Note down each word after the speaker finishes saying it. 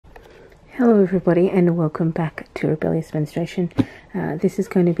Hello everybody and welcome back to Rebellious Menstruation. This is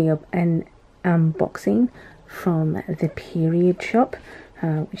going to be an unboxing from the Period Shop,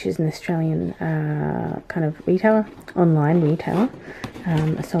 which is an Australian kind of retailer, online retailer.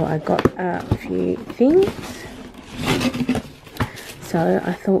 So I got a few things, so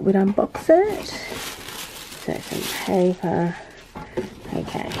I thought we'd unbox it. So some paper,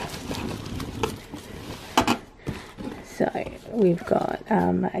 okay. So we've got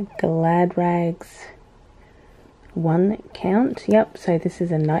Glad Rags 1 count. Yep, so this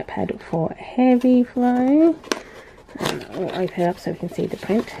is a night pad for heavy flow. We'll open it up so we can see the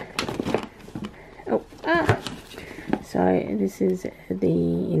print. So this is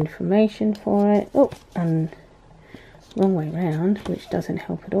the information for it. And wrong way around, which doesn't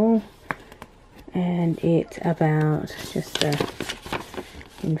help at all. And it's about just the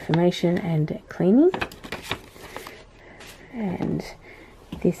information and cleaning. And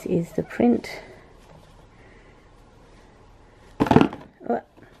this is the print.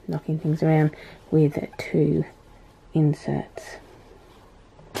 Knocking things around, with 2 inserts.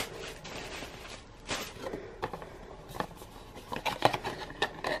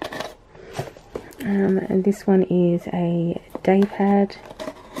 And this one is a day pad.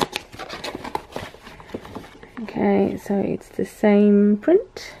 Okay, so it's the same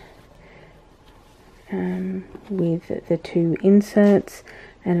print. With the 2 inserts,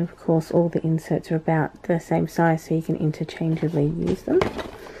 and of course all the inserts are about the same size, so you can interchangeably use them.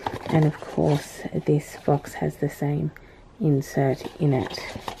 And of course this box has the same insert in it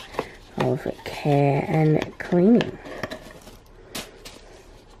of care and cleaning.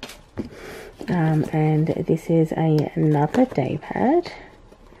 And this is another day pad.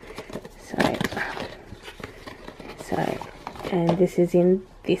 And this is in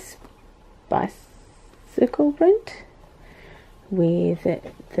this bicycle print with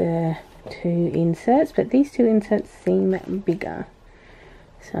the 2 inserts, but these 2 inserts seem bigger.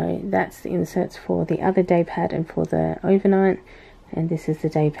 So that's the inserts for the other day pad and for the overnight, and this is the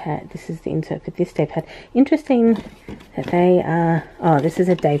day pad. This is the insert for this day pad. Interesting that they are, this is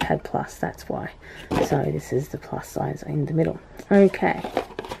a day pad plus, that's why. So this is the plus size in the middle. Okay,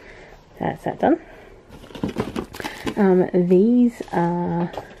 that's that done. These are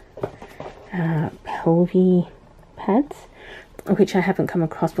Pelvi pads, which I haven't come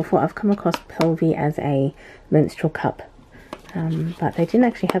across before. I've come across Pelvi as a menstrual cup, but they didn't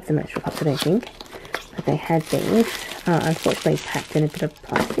actually have the menstrual cups, I don't think, but they had these, unfortunately packed in a bit of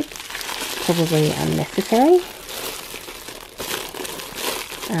plastic, probably unnecessary.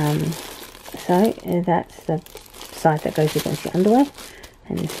 So that's the side that goes against your underwear,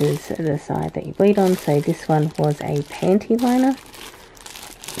 and this is the side that you bleed on. So this one was a panty liner.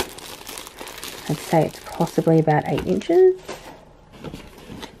 I'd say it's possibly about 8 inches.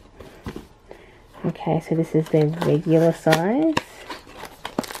 Okay, so this is the regular size.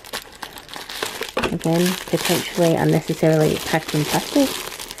 Again, potentially unnecessarily packed in plastic.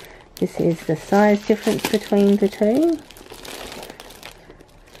 This is the size difference between the 2.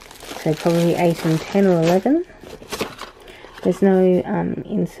 So probably 8 and 10 or 11. There's no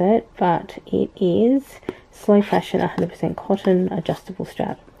insert, but it is slow fashion, 100% cotton, adjustable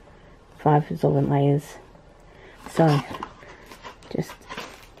strap, 5 absorbent layers. So just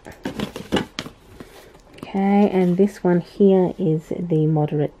okay, and this one here is the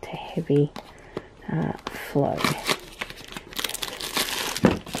moderate to heavy flow.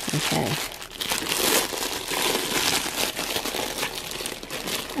 Okay.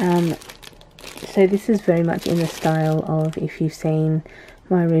 So this is very much in the style of, if you've seen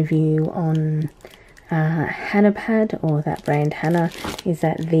my review on Hannah Pad, or that brand Hannah, is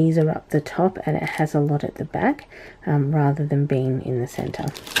that these are up the top and it has a lot at the back, rather than being in the center.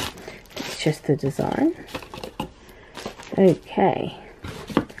 It's just the design. Okay,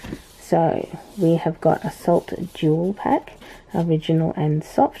 so we have got a Salt Dual Pack, original and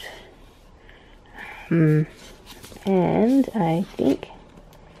soft, and I think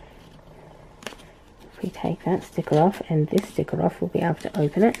we take that sticker off and this sticker off, we'll be able to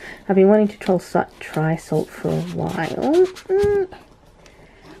open it. I've been wanting to try salt for a while.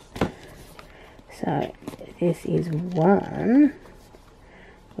 So this is one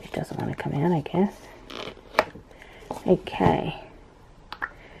which doesn't want to come out, I guess. Okay,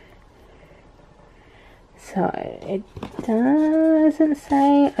 so it doesn't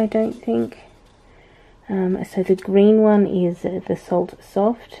say, I don't think. So the green one is the Salt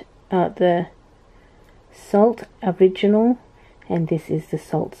Soft, the Salt Original, and this is the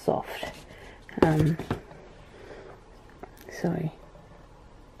Salt Soft. So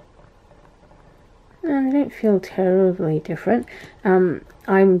I don't feel terribly different.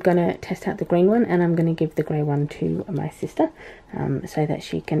 I'm going to test out the green one, and I'm going to give the grey one to my sister so that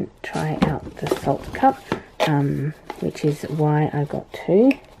she can try out the salt cup, which is why I got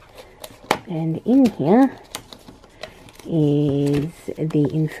two. And in here is the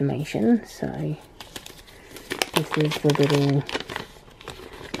information. So this is the little,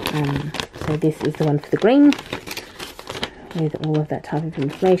 so this is the one for the green with all of that type of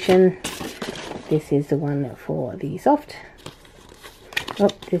information. This is the one for the soft. Oh,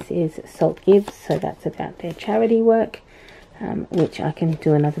 this is Salt Gives, so that's about their charity work, which I can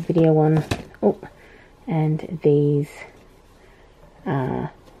do another video on. Oh, and these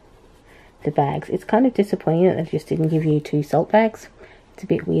are the bags. It's kind of disappointing that they just didn't give you 2 salt bags. It's a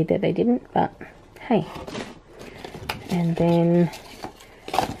bit weird that they didn't, but hey. And then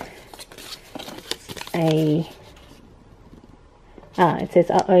it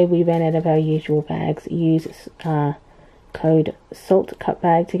says, uh-oh, we ran out of our usual bags. Use code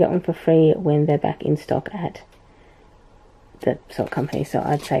SALTCUPBAG to get one for free when they're back in stock at the salt company. So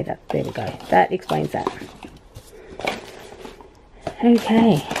I'd say that, there we go. That explains that.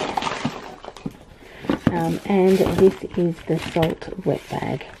 Okay. And this is the salt wet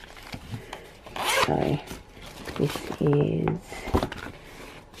bag. So this is,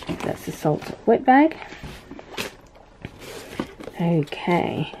 that's the salt wet bag.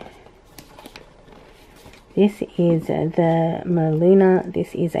 Okay, this is the Maluna.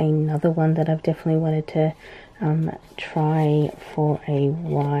 This is another one that I've definitely wanted to try for a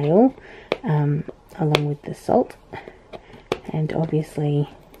while, along with the salt. And obviously,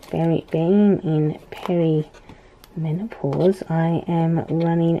 being in perimenopause, I am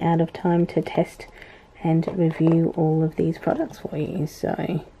running out of time to test and review all of these products for you.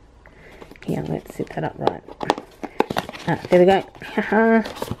 So, yeah, let's set that up right. There we go. Haha.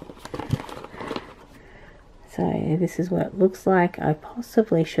 So this is what it looks like. I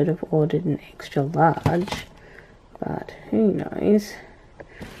possibly should have ordered an extra large, but who knows.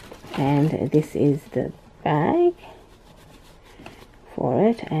 And this is the bag for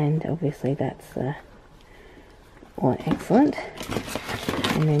it, and obviously that's the one. Excellent.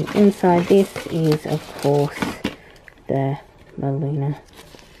 And then inside this is, of course, the Maluna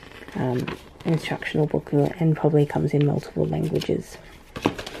instructional book, and probably comes in multiple languages.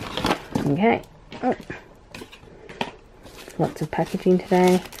 Okay. Oh. Lots of packaging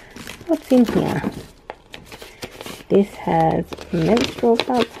today. What's in here? This has menstrual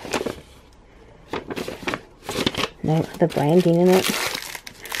cup. No other branding in it.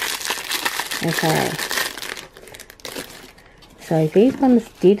 Okay. So these ones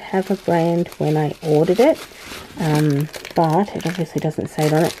did have a brand when I ordered it, but it obviously doesn't say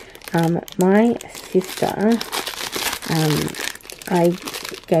it on it. My sister, I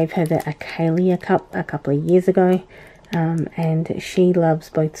gave her the Acalia cup a couple of years ago, and she loves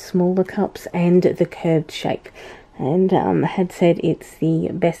both smaller cups and the curved shape, and had said it's the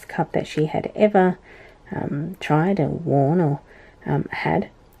best cup that she had ever tried or worn or had.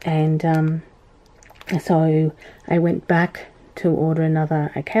 And so I went back to order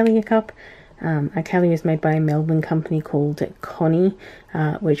another Acalia cup. Acalia is made by a Melbourne company called Connie,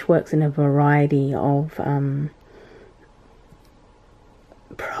 which works in a variety of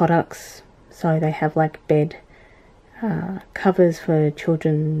products. So they have like bed covers for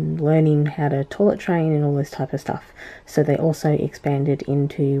children learning how to toilet train and all this type of stuff. So they also expanded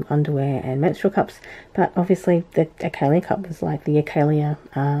into underwear and menstrual cups, but obviously the Acalia cup was like the Acalia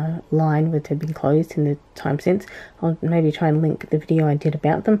line, which had been closed in the time since. I'll maybe try and link the video I did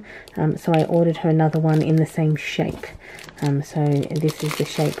about them. So I ordered her another one in the same shape. So this is the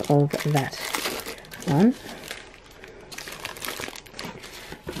shape of that one.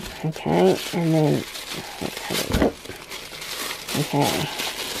 Okay, and then let's have a look. Okay.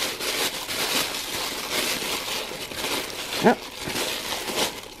 Oh.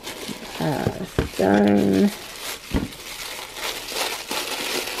 Stone.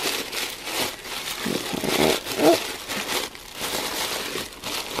 Okay. Oh.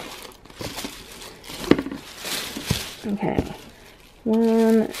 Okay.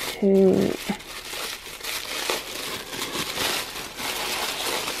 1, 2.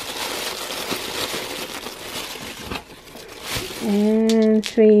 And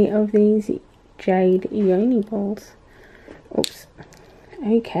 3 of these jade yoni balls. Oops.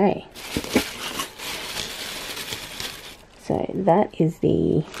 Okay. So that is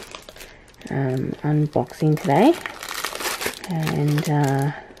the unboxing today. And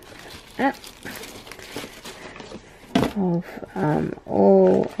of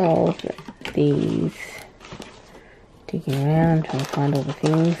all of these, digging around trying to find all the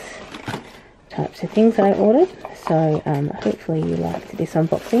things. types of things that I ordered. So hopefully you liked this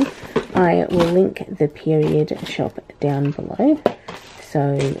unboxing. I will link the period shop down below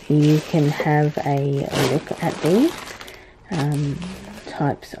so you can have a look at these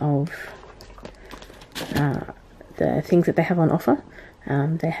types of the things that they have on offer.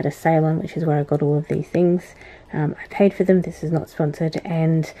 They had a sale on, which is where I got all of these things. I paid for them. This is not sponsored,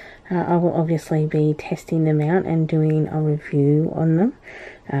 and I will obviously be testing them out and doing a review on them.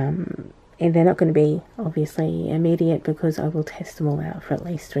 And they're not going to be obviously immediate because I will test them all out for at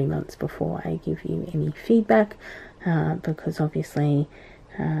least 3 months before I give you any feedback, because obviously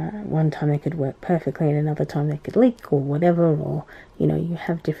one time they could work perfectly and another time they could leak or whatever, or you know, you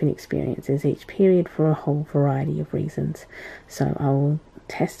have different experiences each period for a whole variety of reasons. So I will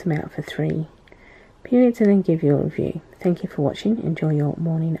test them out for 3 periods and then give you a review. Thank you for watching. Enjoy your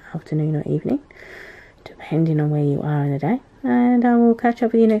morning, afternoon or evening, depending on where you are in the day, and I will catch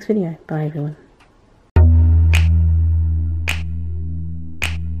up with you next video. Bye everyone.